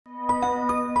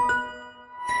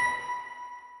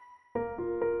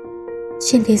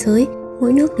Trên thế giới,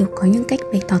 mỗi nước đều có những cách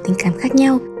bày tỏ tình cảm khác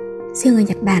nhau. Riêng ở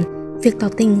Nhật Bản, việc tỏ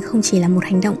tình không chỉ là một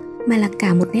hành động mà là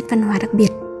cả một nét văn hóa đặc biệt.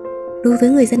 Đối với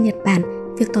người dân Nhật Bản,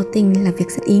 việc tỏ tình là việc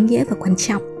rất ý nghĩa và quan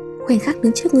trọng. Khoảnh khắc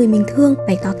đứng trước người mình thương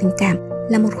bày tỏ tình cảm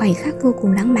là một khoảnh khắc vô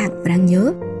cùng lãng mạn và đáng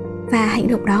nhớ. Và hành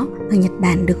động đó ở Nhật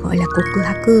Bản được gọi là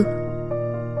Koku-haku.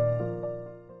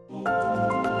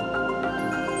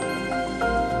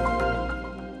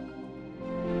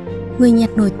 Người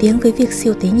Nhật nổi tiếng với việc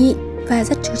siêu tế nhị và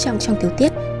rất chú trọng trong tiểu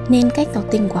tiết, nên cách tỏ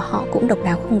tình của họ cũng độc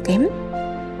đáo không kém.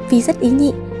 Vì rất ý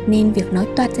nhị nên việc nói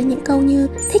toạc ra những câu như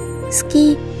thích,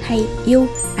 ski hay yêu,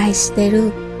 aishiteru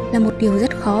là một điều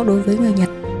rất khó đối với người Nhật.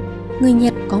 Người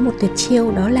Nhật có một tuyệt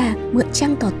chiêu, đó là mượn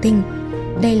trăng tỏ tình.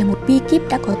 Đây là một bi kíp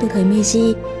đã có từ thời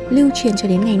Meiji, lưu truyền cho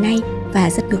đến ngày nay và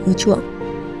rất được ưa chuộng.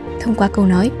 Thông qua câu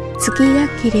nói "Tsuki ga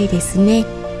kirei desu ne"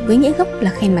 với nghĩa gốc là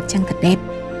khen mặt trăng thật đẹp,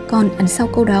 còn ẩn sau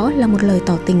câu đó là một lời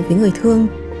tỏ tình với người thương.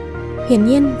 Hiển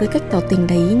nhiên, với cách tỏ tình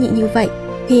đầy ý nhị như vậy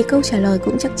thì câu trả lời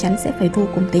cũng chắc chắn sẽ phải vô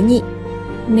cùng tế nhị.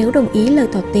 Nếu đồng ý lời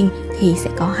tỏ tình thì sẽ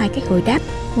có hai cách hồi đáp,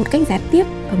 một cách gián tiếp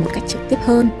và một cách trực tiếp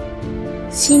hơn.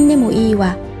 Shin ne mo ii wa,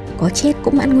 có chết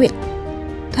cũng mãn nguyện.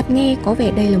 Thoạt nghe có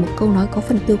vẻ đây là một câu nói có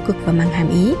phần tiêu cực và mang hàm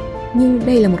ý, nhưng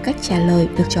đây là một cách trả lời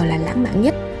được cho là lãng mạn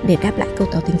nhất để đáp lại câu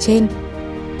tỏ tình trên.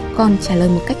 Còn trả lời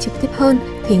một cách trực tiếp hơn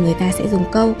thì người ta sẽ dùng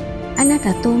câu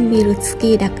 "Anata to miru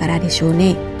tsuki dakara desho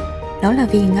ne", đó là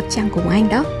vì ngắm trăng cùng anh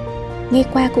đó. Nghe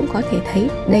qua cũng có thể thấy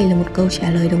đây là một câu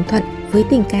trả lời đồng thuận với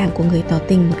tình cảm của người tỏ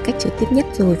tình một cách trực tiếp nhất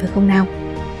rồi, phải không nào?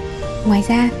 Ngoài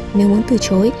ra, nếu muốn từ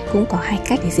chối cũng có hai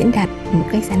cách để diễn đạt, một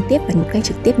cách gián tiếp và một cách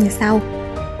trực tiếp như sau.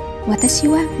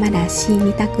 Watashi wa mada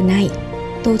shinitaku nai,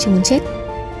 tôi chưa muốn chết.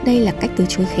 Đây là cách từ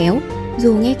chối khéo.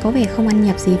 Dù nghe có vẻ không ăn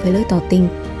nhập gì với lời tỏ tình,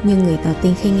 nhưng người tỏ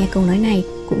tình khi nghe câu nói này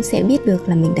cũng sẽ biết được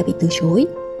là mình đã bị từ chối.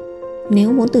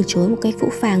 Nếu muốn từ chối một cách phũ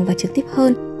phàng và trực tiếp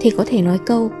hơn thì có thể nói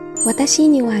câu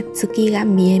Watashi ni wa tsuki ga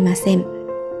miemasen,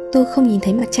 tôi không nhìn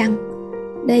thấy mặt trăng.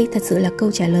 Đây thật sự là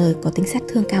câu trả lời có tính sát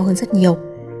thương cao hơn rất nhiều.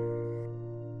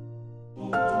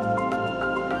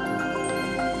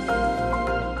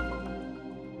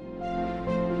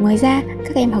 Ngoài ra,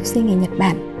 các em học sinh ở Nhật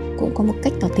Bản cũng có một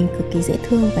cách tỏ tình cực kỳ dễ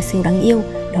thương và siêu đáng yêu,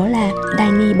 đó là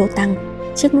Daini Botan,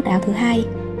 chiếc nút áo thứ hai.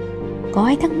 Có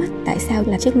ai thắc mắc tại sao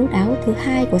là chiếc nút áo thứ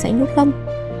hai của dãy nút không?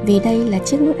 Vì đây là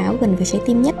chiếc nút áo gần với trái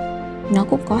tim nhất. Nó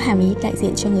cũng có hàm ý đại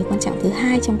diện cho người quan trọng thứ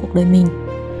hai trong cuộc đời mình.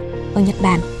 Ở Nhật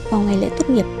Bản, vào ngày lễ tốt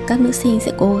nghiệp, các nữ sinh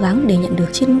sẽ cố gắng để nhận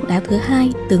được chiếc nút áo thứ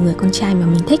hai từ người con trai mà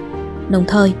mình thích. Đồng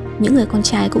thời, những người con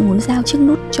trai cũng muốn giao chiếc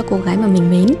nút cho cô gái mà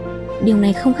mình mến. Điều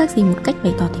này không khác gì một cách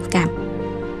bày tỏ tình cảm.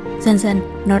 Dần dần,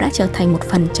 nó đã trở thành một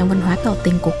phần trong văn hóa tỏ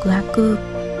tình của Koku-haku.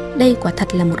 Đây quả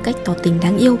thật là một cách tỏ tình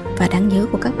đáng yêu và đáng nhớ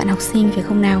của các bạn học sinh, phải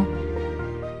không nào?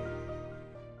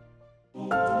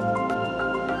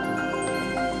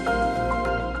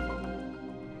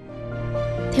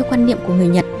 Theo quan niệm của người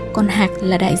Nhật, con hạc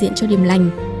là đại diện cho điềm lành.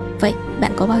 Vậy,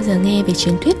 bạn có bao giờ nghe về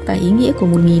truyền thuyết và ý nghĩa của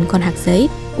 1000 con hạc giấy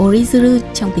Orizuru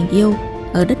trong tình yêu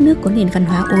ở đất nước có nền văn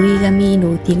hóa origami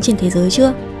nổi tiếng trên thế giới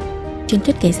chưa? Truyền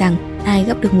thuyết kể rằng ai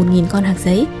gấp được 1000 con hạc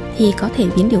giấy thì có thể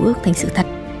biến điều ước thành sự thật.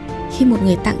 Khi một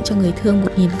người tặng cho người thương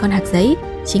 1000 con hạc giấy,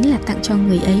 chính là tặng cho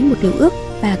người ấy một điều ước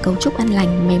và cầu chúc an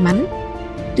lành, may mắn.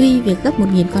 Tuy việc gấp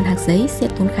 1000 con hạc giấy sẽ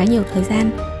tốn khá nhiều thời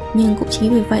gian, nhưng cũng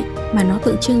chính vì vậy mà nó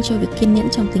tượng trưng cho việc kiên nhẫn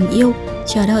trong tình yêu,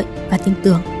 chờ đợi và tin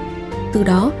tưởng. Từ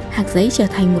đó, hạc giấy trở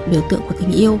thành một biểu tượng của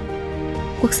tình yêu.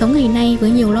 Cuộc sống ngày nay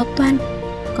với nhiều lo toan,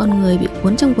 con người bị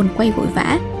cuốn trong guồng quay vội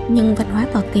vã, nhưng văn hóa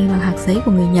tỏ tình bằng hạc giấy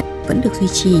của người Nhật vẫn được duy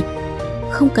trì.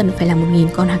 Không cần phải là 1000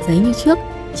 con hạc giấy như trước,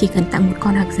 chỉ cần tặng một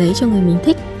con hạc giấy cho người mình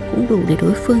thích cũng đủ để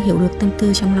đối phương hiểu được tâm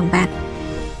tư trong lòng bạn.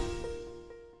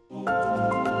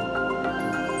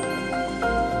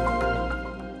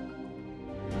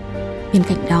 Bên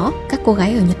cạnh đó, các cô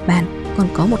gái ở Nhật Bản còn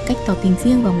có một cách tỏ tình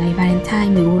riêng vào ngày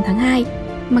Valentine 14 tháng 2.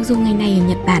 Mặc dù ngày này ở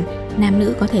Nhật Bản, nam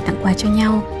nữ có thể tặng quà cho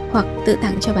nhau hoặc tự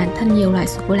tặng cho bản thân nhiều loại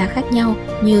sô-cô-la khác nhau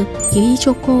như Kiri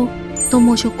Choco,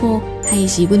 Tomo Choco hay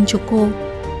Jibun Choco.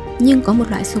 Nhưng có một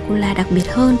loại sô-cô-la đặc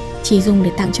biệt hơn, chỉ dùng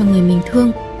để tặng cho người mình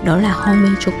thương, đó là Home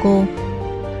Choco.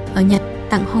 Ở Nhật,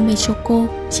 tặng Home Choco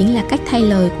chính là cách thay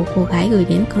lời của cô gái gửi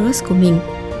đến crush của mình.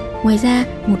 Ngoài ra,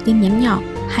 một tin nhắn nhỏ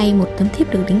hay một tấm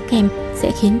thiếp được đính kèm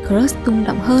sẽ khiến crush rung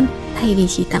động hơn thay vì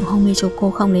chỉ tặng Home Choco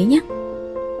không đấy nhé.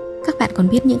 Các bạn còn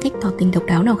biết những cách tỏ tình độc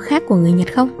đáo nào khác của người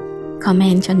Nhật không?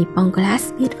 Comment cho NIPPON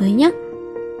CLASS biết với nhé.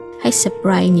 Hãy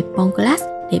subscribe NIPPON CLASS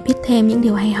để biết thêm những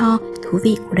điều hay ho, thú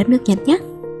vị của đất nước Nhật nhé.